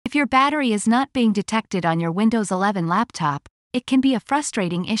If your battery is not being detected on your Windows 11 laptop, it can be a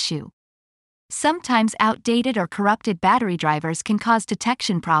frustrating issue. Sometimes outdated or corrupted battery drivers can cause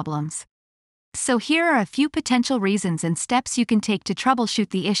detection problems. So here are a few potential reasons and steps you can take to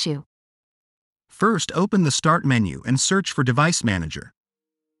troubleshoot the issue. First, open the Start menu and search for Device Manager.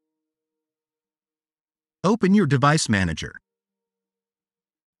 Open your Device Manager.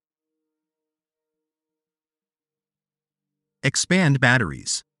 Expand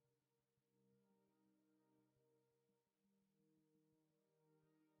Batteries.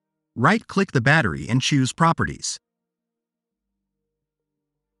 Right-click the battery and choose Properties.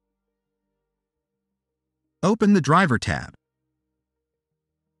 Open the Driver tab.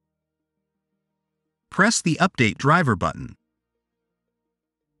 Press the Update Driver button.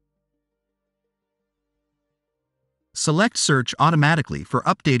 Select Search automatically for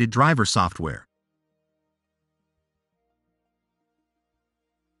updated driver software.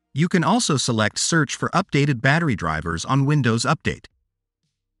 You can also select Search for updated battery drivers on Windows Update.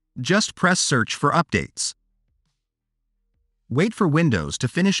 Just press Search for updates. Wait for Windows to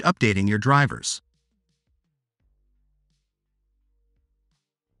finish updating your drivers.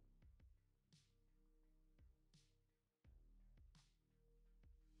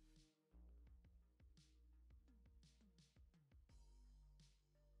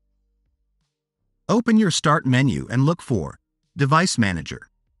 Open your Start menu and look for Device Manager.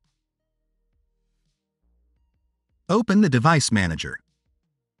 Open the Device Manager.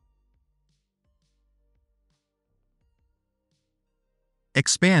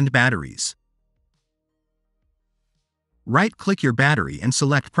 Expand Batteries. Right-click your battery and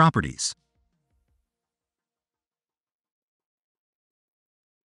select Properties.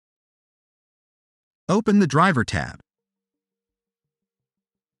 Open the Driver tab.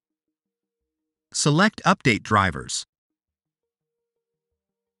 Select Update Drivers.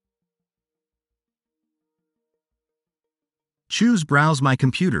 Choose Browse My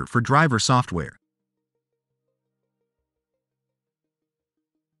Computer for driver software.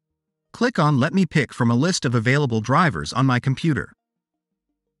 Click on Let me pick from a list of available drivers on my computer.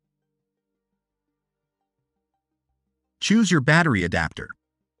 Choose your battery adapter.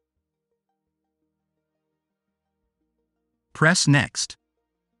 Press Next.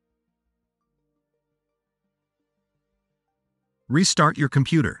 Restart your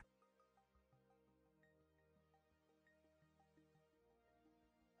computer.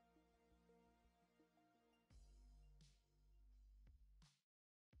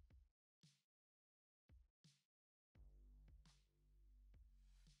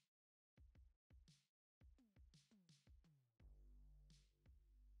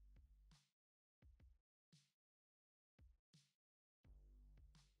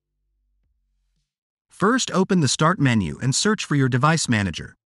 First, open the Start menu and search for your Device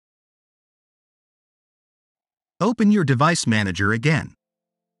Manager. Open your Device Manager again.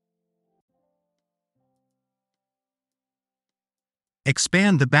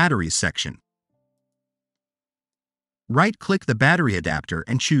 Expand the Batteries section. Right-click the battery adapter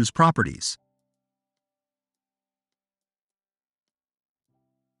and choose Properties.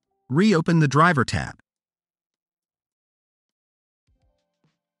 Reopen the Driver tab.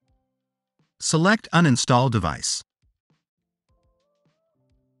 Select Uninstall Device.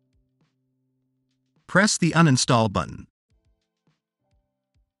 Press the Uninstall button.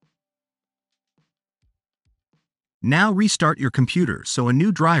 Now restart your computer so a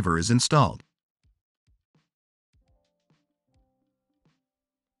new driver is installed.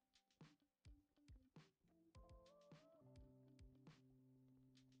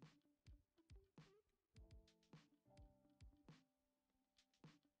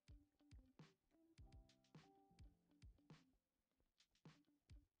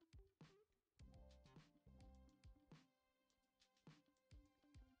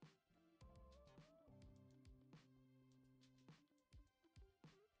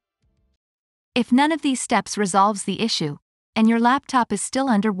 If none of these steps resolves the issue, and your laptop is still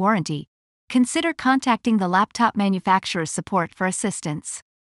under warranty, consider contacting the laptop manufacturer's support for assistance.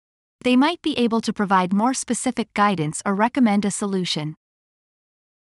 They might be able to provide more specific guidance or recommend a solution.